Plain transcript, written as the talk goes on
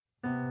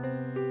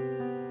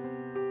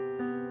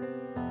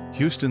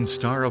Houston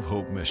Star of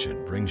Hope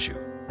Mission brings you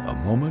a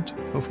moment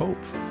of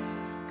hope.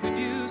 Could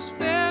you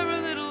spare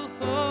a little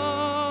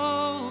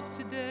hope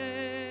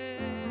today?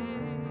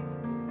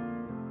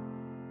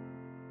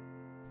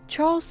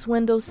 Charles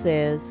Swindoll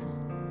says,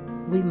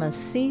 we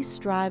must cease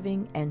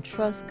striving and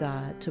trust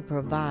God to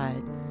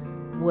provide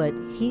what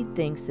He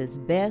thinks is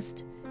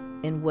best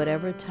in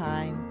whatever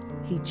time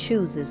He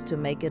chooses to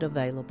make it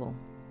available.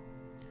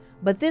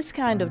 But this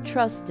kind of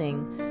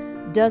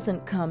trusting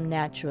doesn't come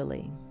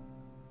naturally.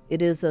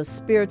 It is a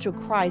spiritual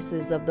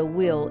crisis of the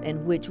will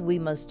in which we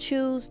must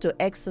choose to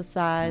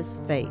exercise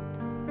faith.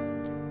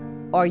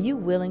 Are you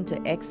willing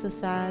to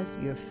exercise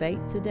your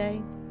faith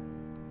today?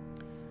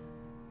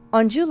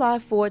 On July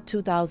 4,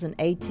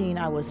 2018,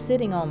 I was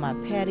sitting on my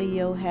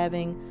patio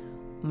having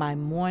my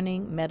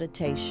morning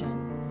meditation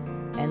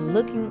and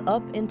looking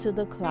up into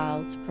the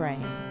clouds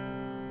praying.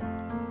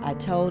 I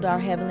told our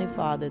Heavenly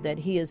Father that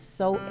He is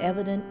so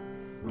evident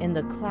in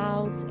the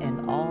clouds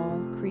and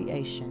all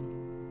creation.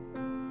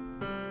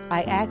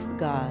 I asked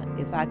God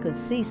if I could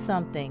see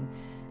something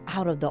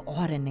out of the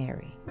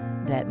ordinary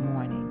that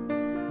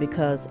morning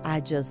because I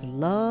just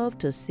love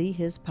to see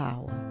His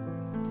power.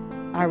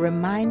 I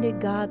reminded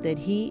God that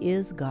He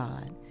is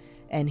God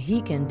and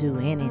He can do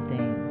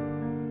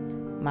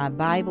anything. My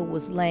Bible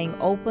was laying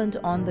opened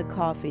on the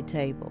coffee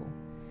table.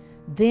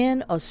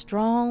 Then a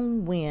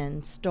strong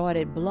wind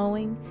started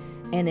blowing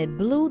and it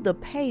blew the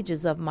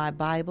pages of my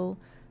Bible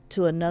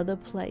to another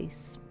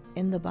place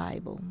in the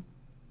Bible.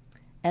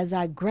 As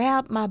I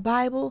grabbed my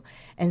Bible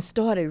and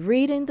started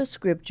reading the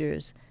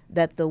scriptures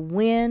that the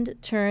wind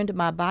turned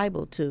my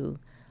Bible to,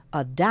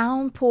 a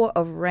downpour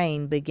of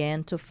rain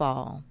began to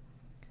fall.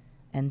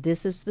 And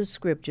this is the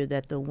scripture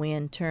that the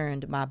wind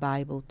turned my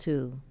Bible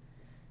to.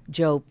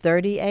 Job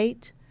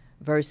 38,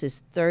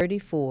 verses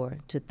 34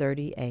 to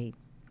 38.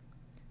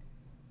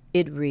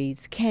 It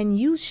reads, "Can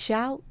you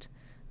shout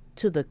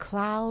to the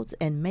clouds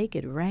and make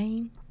it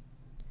rain?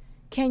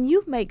 Can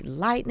you make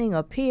lightning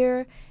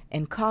appear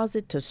and cause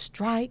it to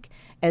strike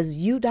as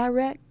you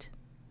direct?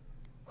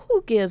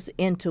 Who gives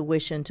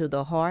intuition to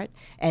the heart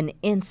and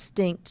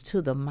instinct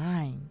to the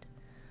mind?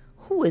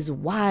 Who is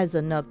wise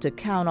enough to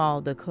count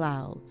all the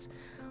clouds?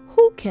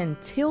 Who can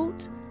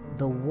tilt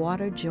the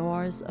water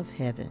jars of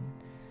heaven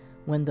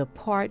when the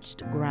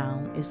parched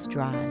ground is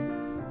dry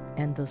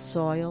and the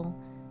soil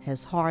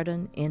has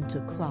hardened into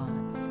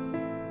clods?"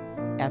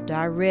 After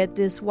I read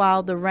this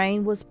while the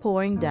rain was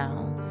pouring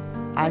down,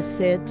 I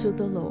said to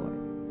the Lord,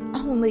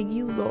 "Only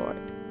you, Lord,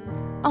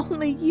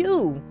 only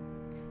you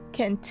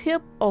can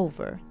tip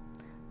over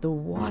the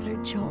water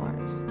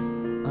jars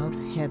of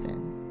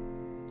heaven."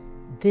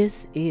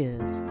 This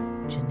is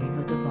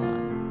Geneva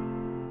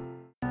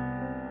Devine.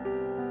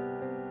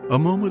 A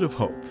Moment of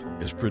Hope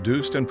is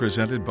produced and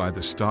presented by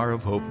the Star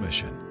of Hope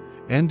Mission,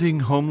 ending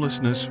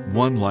homelessness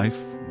one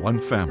life, one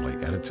family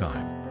at a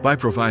time, by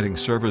providing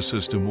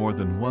services to more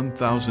than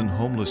 1,000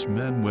 homeless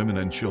men, women,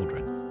 and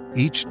children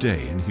each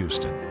day in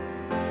Houston.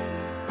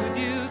 Could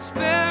you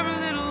spare a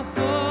little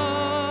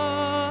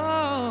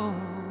hope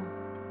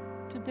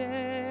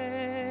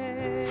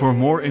today? For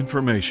more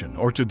information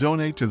or to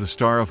donate to the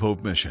Star of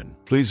Hope Mission,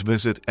 please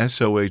visit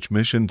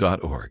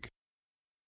sohmission.org.